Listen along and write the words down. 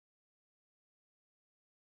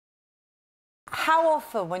How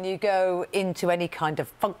often, when you go into any kind of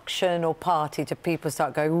function or party, do people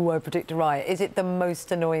start going, "Ooh, I predict a riot"? Is it the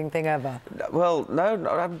most annoying thing ever? Well,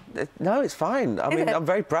 no, it's fine. I mean, I'm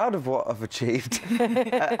very proud of what I've achieved.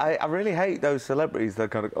 I really hate those celebrities that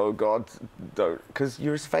kind of, oh God, don't, because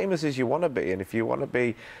you're as famous as you want to be, and if you want to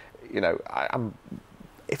be, you know,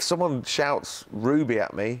 if someone shouts Ruby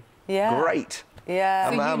at me, great. Yeah.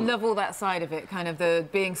 So you love all that side of it, kind of the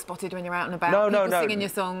being spotted when you're out and about, people singing your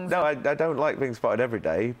songs? No, I don't like being spotted every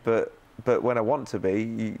day, but when I want to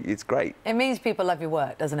be, it's great. It means people love your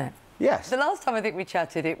work, doesn't it? Yes. The last time I think we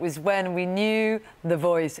chatted, it was when we knew The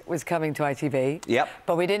Voice was coming to ITV. Yep.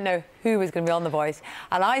 But we didn't know who was going to be on The Voice.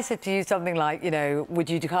 And I said to you something like, you know, would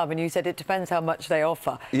you come? And you said it depends how much they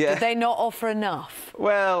offer. Yeah. Did they not offer enough?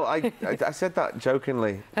 Well, I said that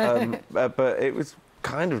jokingly, but it was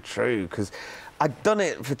kind of true, because I'd done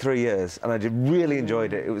it for 3 years and I really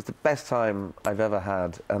enjoyed it. It was the best time I've ever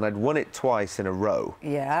had, and I'd won it twice in a row.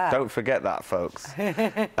 Yeah. Don't forget that, folks.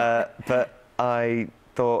 But I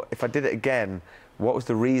thought, if I did it again, what was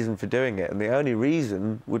the reason for doing it? And the only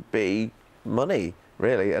reason would be money,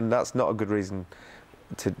 really, and that's not a good reason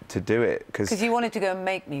to do it. Because you wanted to go and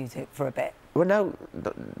make music for a bit. Well, no.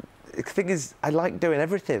 The thing is, I like doing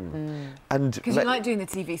everything. And because you like doing the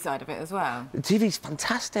TV side of it as well. The TV's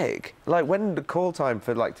fantastic. Like, when the call time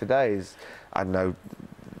for, like, today is, I don't know,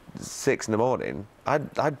 6 in the morning,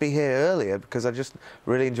 I'd be here earlier because I just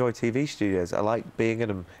really enjoy TV studios. I like being in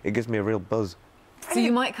them. It gives me a real buzz. So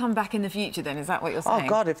you might come back in the future then, is that what you're saying? Oh,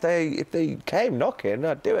 God, if they came knocking,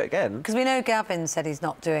 I'd do it again. Because we know Gavin said he's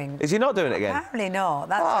not doing... Is he not doing it again? Apparently not.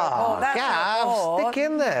 That's Gav, stick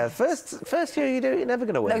in there. First year you do it, you're never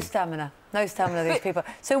going to win. No stamina. No stamina, these people.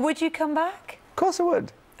 So would you come back? Of course I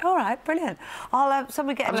would. All right, brilliant. I'll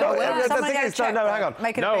someone get a no, hang on.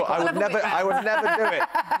 No, I would never do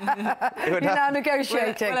it. You're now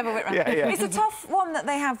negotiating. We'll have a whip round. Yeah. It's a tough one that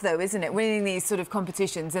they have, though, isn't it? Winning these sort of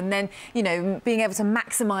competitions and then, you know, being able to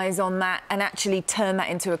maximise on that and actually turn that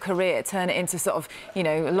into a career, turn it into sort of, you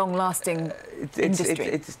know, a long-lasting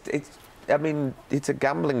industry. I mean, it's a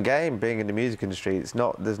gambling game, being in the music industry. It's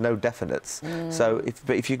not, there's no definites. So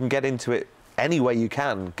if you can get into it any way you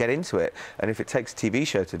can, get into it, and if it takes a TV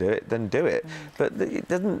show to do it, then do it. But it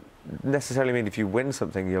doesn't necessarily mean if you win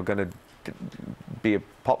something you're going to be a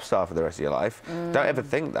pop star for the rest of your life. Don't ever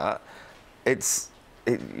think that.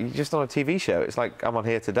 You're just on a TV show. It's like I'm on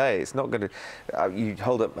here today. It's not going to... you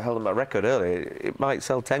held up my record earlier. It might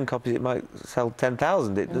sell 10 copies, it might sell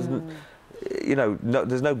 10,000. It doesn't... You know,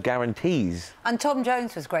 there's no guarantees. And Tom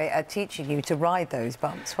Jones was great at teaching you to ride those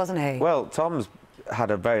bumps, wasn't he? Well, Tom's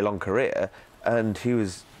had a very long career, and he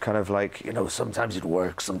was kind of like, you know, sometimes it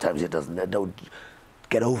works, sometimes it doesn't. Don't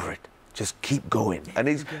get over it. Just keep going.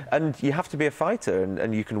 And you have to be a fighter,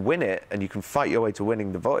 and you can win it, and you can fight your way to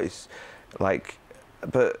winning The Voice. Like,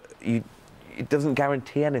 but it doesn't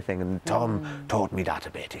guarantee anything. And Tom taught me that a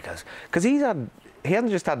bit, because he hasn't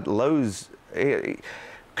just had lows.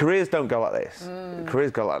 Careers don't go like this.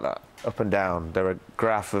 Careers go like that, up and down. They're a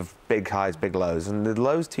graph of big highs, big lows, and the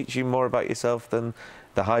lows teach you more about yourself than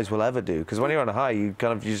the highs will ever do. Because when you're on a high, you're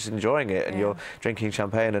just enjoying it, and you're drinking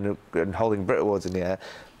champagne and holding Brit Awards in the air.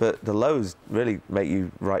 But the lows really make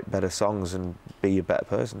you write better songs and be a better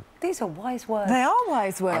person. These are wise words. They are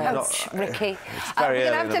wise words. Ouch, Ricky. It's very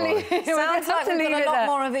early in the morning. Sounds like we've got a lot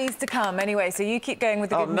more of these to come anyway, so you keep going with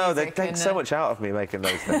the good music. Oh, no, they take so much out of me making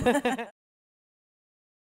those things.